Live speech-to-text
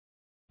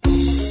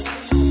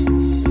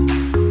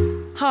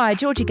Hi,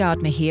 Georgie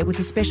Gardner here with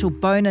a special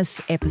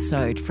bonus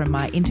episode from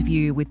my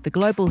interview with the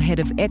Global Head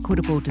of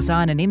Equitable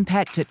Design and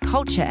Impact at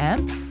Culture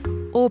Amp,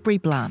 Aubrey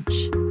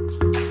Blanche.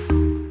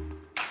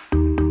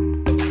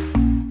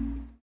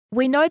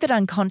 We know that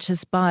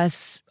unconscious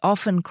bias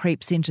often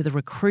creeps into the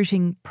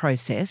recruiting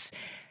process.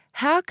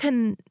 How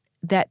can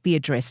that be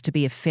addressed to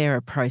be a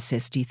fairer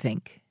process, do you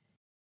think?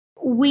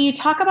 We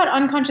talk about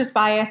unconscious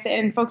bias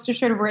and folks are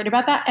sort of worried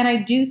about that. And I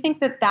do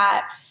think that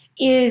that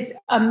is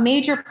a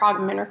major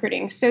problem in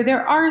recruiting. So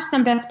there are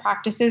some best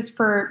practices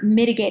for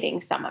mitigating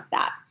some of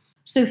that.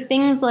 So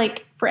things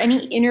like for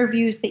any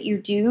interviews that you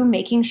do,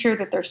 making sure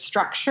that they're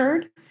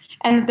structured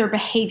and that they're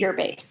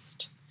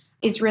behavior-based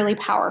is really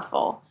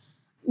powerful.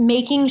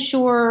 Making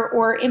sure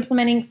or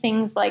implementing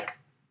things like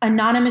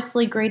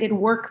anonymously graded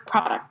work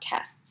product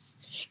tests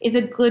is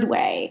a good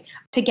way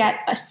to get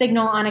a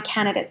signal on a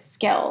candidate's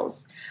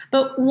skills.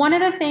 But one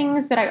of the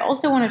things that I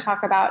also want to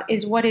talk about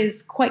is what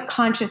is quite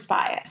conscious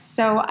bias.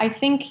 So I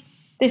think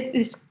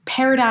this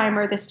paradigm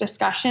or this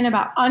discussion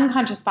about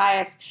unconscious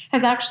bias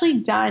has actually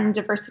done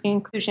diversity and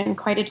inclusion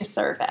quite a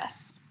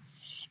disservice,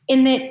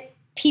 in that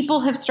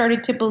people have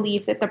started to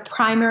believe that the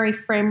primary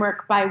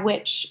framework by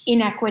which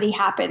inequity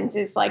happens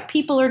is like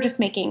people are just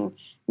making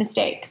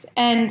mistakes.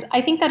 And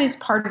I think that is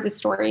part of the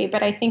story,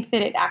 but I think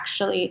that it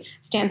actually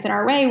stands in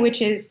our way,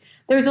 which is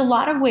there's a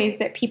lot of ways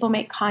that people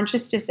make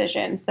conscious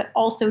decisions that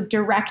also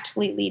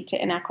directly lead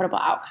to inequitable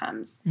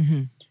outcomes.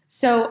 Mm-hmm.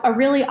 So a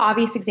really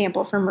obvious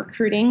example from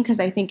recruiting, because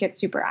I think it's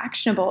super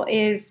actionable,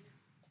 is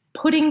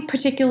putting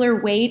particular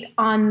weight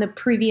on the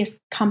previous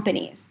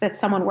companies that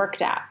someone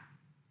worked at.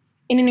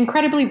 In an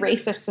incredibly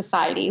racist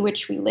society,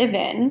 which we live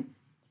in,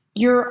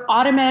 you're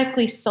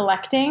automatically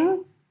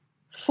selecting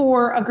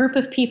for a group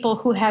of people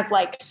who have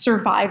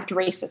survived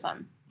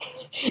racism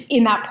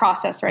in that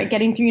process, right?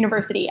 Getting through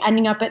university,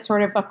 ending up at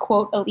sort of a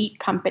quote elite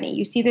company.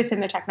 You see this in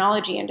the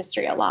technology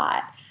industry a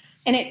lot.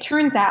 And it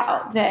turns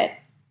out that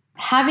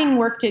having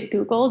worked at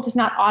Google does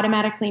not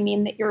automatically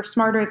mean that you're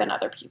smarter than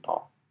other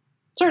people.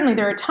 Certainly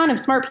there are a ton of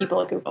smart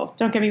people at Google,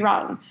 don't get me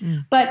wrong.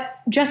 Mm. But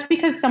just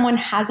because someone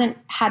hasn't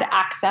had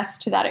access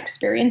to that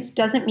experience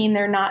doesn't mean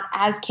they're not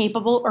as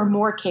capable or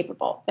more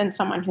capable than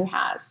someone who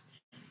has.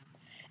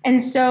 And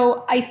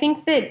so I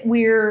think that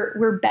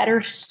we're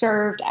better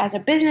served as a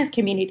business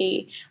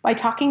community by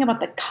talking about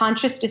the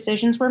conscious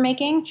decisions we're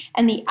making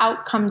and the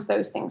outcomes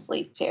those things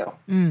lead to.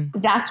 Mm.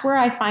 That's where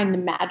I find the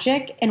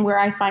magic and where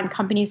I find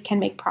companies can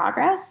make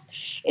progress,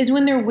 is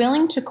when they're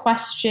willing to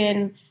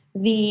question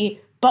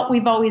but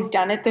we've always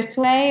done it this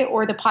way,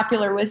 or the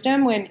popular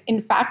wisdom, when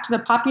in fact the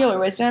popular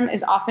wisdom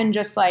is often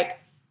just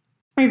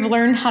we've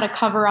learned how to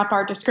cover up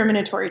our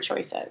discriminatory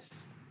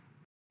choices.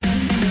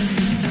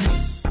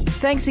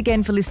 Thanks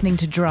again for listening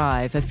to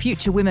Drive, a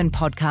Future Women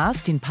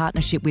podcast in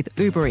partnership with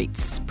Uber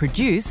Eats,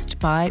 produced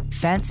by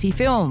Fancy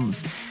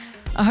Films.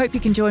 I hope you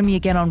can join me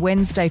again on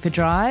Wednesday for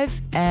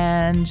Drive,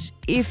 and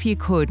if you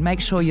could,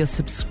 make sure you're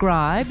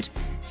subscribed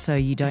so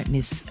you don't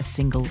miss a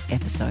single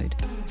episode.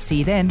 See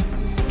you then.